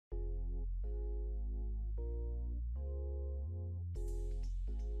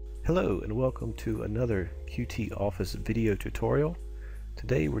Hello and welcome to another Qt Office video tutorial.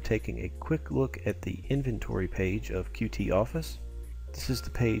 Today we're taking a quick look at the inventory page of Qt Office. This is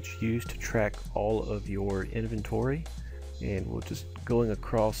the page used to track all of your inventory, and we're just going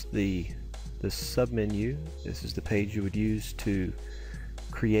across the submenu. This is the page you would use to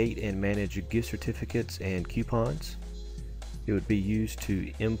create and manage gift certificates and coupons. It would be used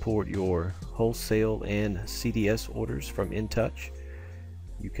to import your wholesale and CDS orders from InTouch.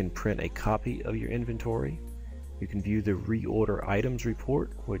 You can print a copy of your inventory. You can view the reorder items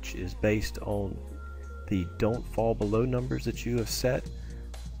report, which is based on the don't fall below numbers that you have set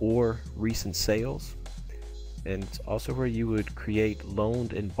or recent sales. And it's also where you would create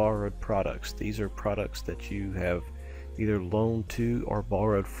loaned and borrowed products. These are products that you have either loaned to or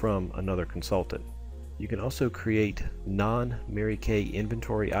borrowed from another consultant. You can also create non-Mary Kay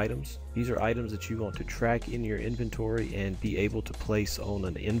inventory items. These are items that you want to track in your inventory and be able to place on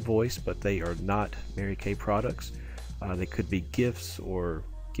an invoice, but they are not Mary Kay products. They could be gifts or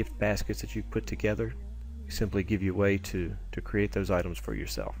gift baskets that you put together. We simply give you a way to create those items for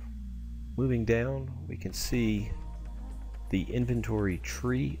yourself. Moving down, we can see the inventory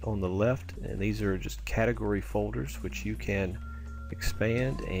tree on the left, and these are just category folders which you can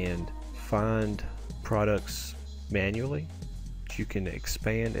expand and find products manually. You can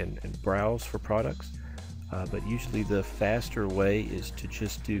expand and browse for products, but usually the faster way is to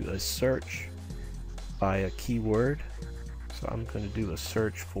just do a search by a keyword. So I'm going to do a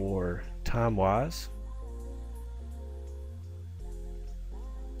search for time-wise,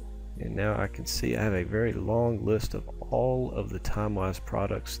 and now I can see I have a very long list of all of the time-wise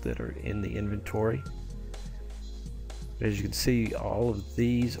products that are in the inventory. As you can see, all of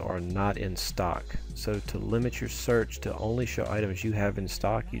these are not in stock. So to limit your search to only show items you have in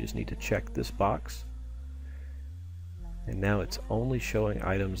stock, you just need to check this box. And now it's only showing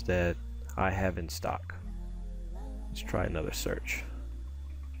items that I have in stock. Let's try another search.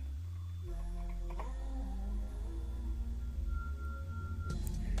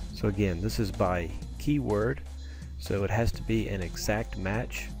 So again, this is by keyword, so it has to be an exact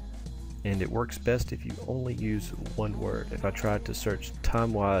match. And it works best if you only use one word. If I tried to search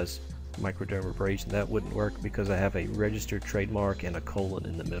time-wise microdermabrasion, that wouldn't work because I have a registered trademark and a colon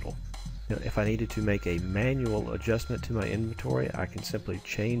in the middle. Now, if I needed to make a manual adjustment to my inventory, I can simply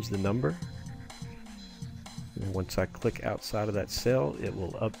change the number. And once I click outside of that cell, it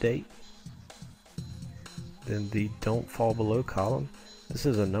will update. Then the don't fall below column, this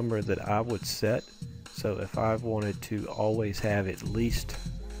is a number that I would set. So if I wanted to always have at least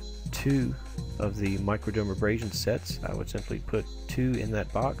 2 of the microdermabrasion sets, I would simply put 2 in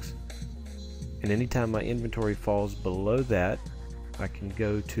that box. And anytime my inventory falls below that, I can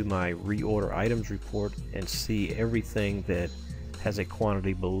go to my reorder items report and see everything that has a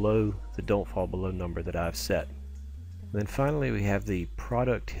quantity below the don't fall below number that I've set. And then finally we have the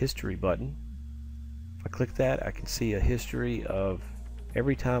product history button. If I click that, I can see a history of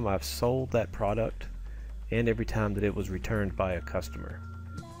every time I've sold that product and every time that it was returned by a customer.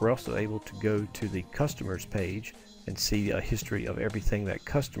 We're also able to go to the customers page and see a history of everything that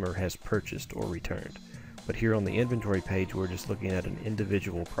customer has purchased or returned. But here on the inventory page, we're just looking at an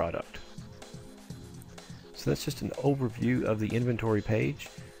individual product. So that's just an overview of the inventory page.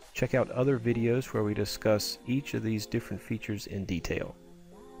 Check out other videos where we discuss each of these different features in detail.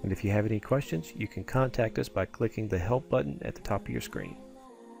 And if you have any questions, you can contact us by clicking the help button at the top of your screen.